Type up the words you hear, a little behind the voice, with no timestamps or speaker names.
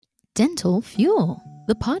Dental Fuel,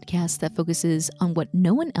 the podcast that focuses on what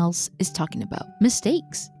no one else is talking about.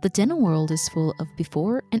 Mistakes. The dental world is full of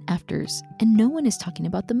before and afters, and no one is talking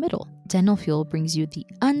about the middle. Dental Fuel brings you the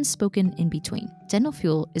unspoken in-between. Dental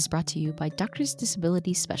Fuel is brought to you by Doctors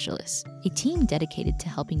Disability Specialists, a team dedicated to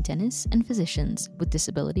helping dentists and physicians with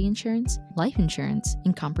disability insurance, life insurance,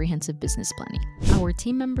 and comprehensive business planning. Our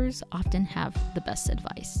team members often have the best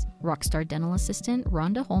advice. Rockstar dental assistant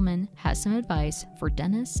Ronda Holman has some advice for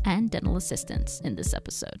dentists and dental assistants in this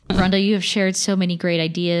episode. Ronda, you have shared so many great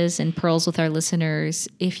ideas and pearls with our listeners.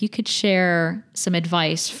 If you could share some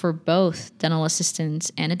advice for both dental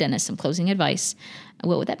assistants and a dentist, some closing advice,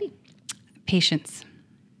 what would that be? Patience.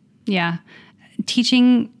 Yeah.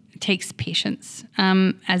 Teaching takes patience.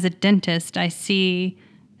 As a dentist, I see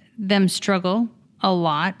them struggle a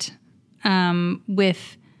lot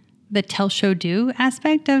with the tell, show, do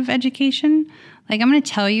aspect of education. Like, I'm going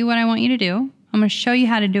to tell you what I want you to do. I'm going to show you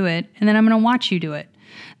how to do it, and then I'm going to watch you do it.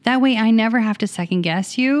 That way I never have to second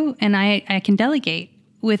guess you, and I can delegate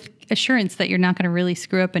with assurance that you're not going to really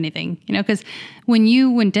screw up anything. You know, because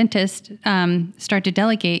when dentists start to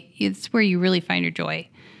delegate, it's where you really find your joy.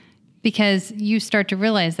 Because you start to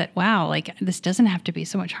realize that, wow, like, this doesn't have to be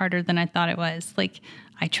so much harder than I thought it was. Like,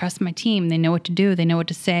 I trust my team. They know what to do. They know what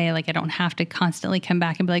to say. Like, I don't have to constantly come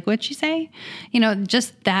back and be like, what'd she say? You know,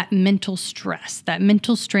 just that mental stress, that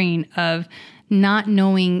mental strain of not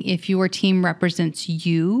knowing if your team represents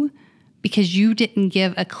you because you didn't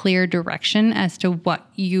give a clear direction as to what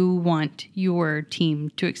you want your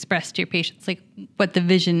team to express to your patients, like what the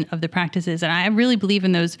vision of the practice is. And I really believe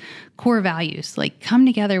in those core values. Like, come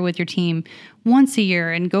together with your team once a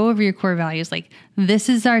year and go over your core values. Like, this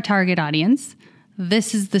is our target audience.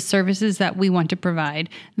 This is the services that we want to provide.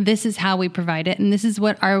 This is how we provide it. And this is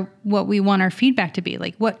what we want our feedback to be.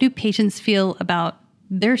 Like, what do patients feel about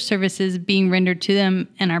their services being rendered to them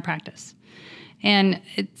in our practice? And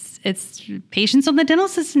it's patience on the dental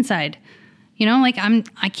assistant side. You know, like,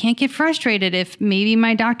 I can't get frustrated if maybe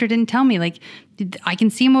my doctor didn't tell me. Like, I can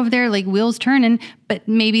see them over there, like, wheels turning, but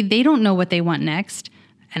maybe they don't know what they want next,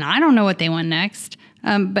 and I don't know what they want next.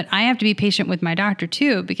 But I have to be patient with my doctor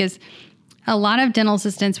too, because a lot of dental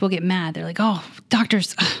assistants will get mad. They're like, oh,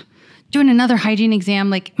 doctors, doing another hygiene exam.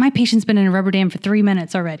 Like, my patient's been in a rubber dam for 3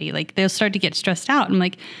 minutes already. Like, they'll start to get stressed out. I'm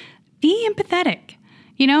like, be empathetic.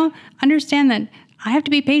 You know, understand that I have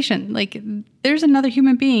to be patient. Like, there's another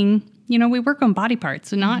human being. You know, we work on body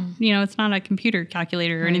parts, and not, you know, it's not a computer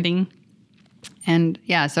calculator or anything. And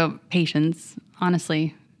yeah, so patience,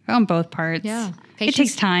 honestly, on both parts. Yeah. It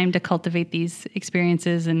takes time to cultivate these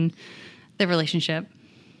experiences and the relationship.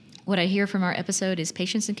 What I hear from our episode is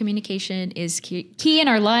patience and communication is key in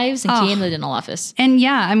our lives and key in the dental office. And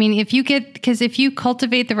yeah, I mean, if you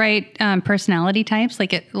cultivate the right personality types,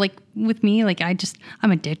 like with me, like,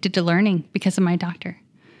 I'm addicted to learning because of my doctor.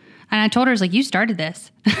 And I told her, I was like, you started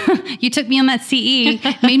this. You took me on that CE,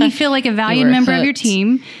 made me feel like a valued member of your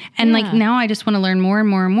team. And like, now I just want to learn more and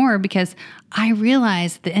more and more, because I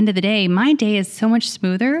realize at the end of the day, my day is so much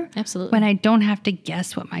smoother. Absolutely. When I don't have to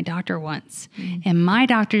guess what my doctor wants. And my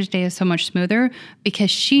doctor's day is so much smoother because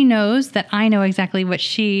she knows that I know exactly what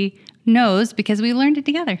she knows because we learned it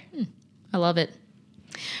together. I love it.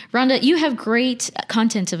 Rhonda, you have great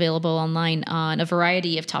content available online on a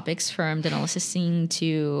variety of topics, from dental assisting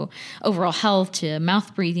to overall health to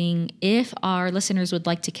mouth breathing. If our listeners would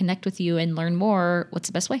like to connect with you and learn more, what's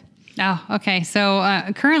the best way? Oh, okay. So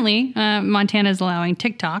currently, Montana is allowing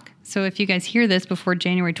TikTok. So if you guys hear this before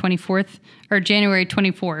January 24th or January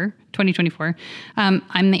 24, 2024,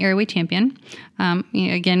 I'm the airway champion.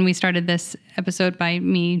 Again, we started this episode by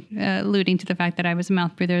me alluding to the fact that I was a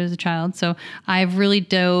mouth breather as a child. So I've really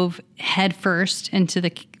dove headfirst into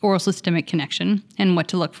the oral systemic connection and what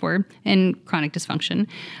to look for in chronic dysfunction.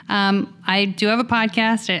 I do have a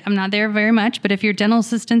podcast. I'm not there very much, but if your dental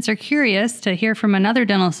assistants are curious to hear from another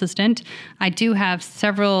dental assistant, I do have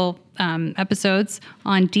several episodes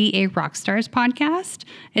on DA Rockstar's podcast.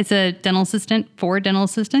 It's a dental assistant for dental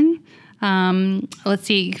assistant. Let's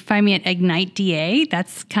see, you can find me at Ignite DA.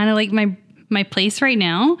 That's kind of like my place right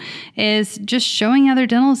now, is just showing other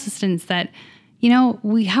dental assistants that, you know,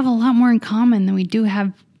 we have a lot more in common than we do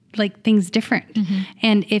have like things different.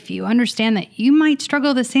 And if you understand that you might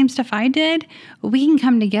struggle the same stuff I did, we can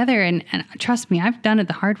come together and trust me, I've done it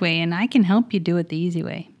the hard way, and I can help you do it the easy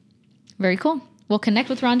way. Very cool. Well, connect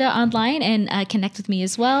with Rhonda online and connect with me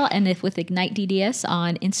as well. And with Ignite DDS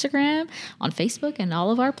on Instagram, on Facebook, and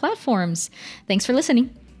all of our platforms. Thanks for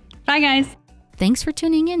listening. Bye, guys. Thanks for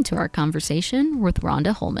tuning in to our conversation with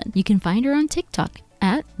Rhonda Holman. You can find her on TikTok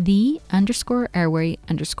at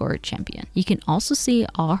 _the_airway_champion. You can also see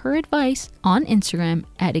all her advice on Instagram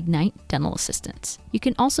at Ignite Dental Assistants. You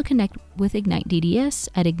can also connect with Ignite DDS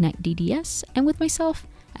at Ignite DDS and with myself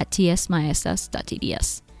at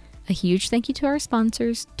tsmyss.tds. A huge thank you to our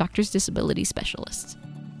sponsors, Doctors Disability Specialists.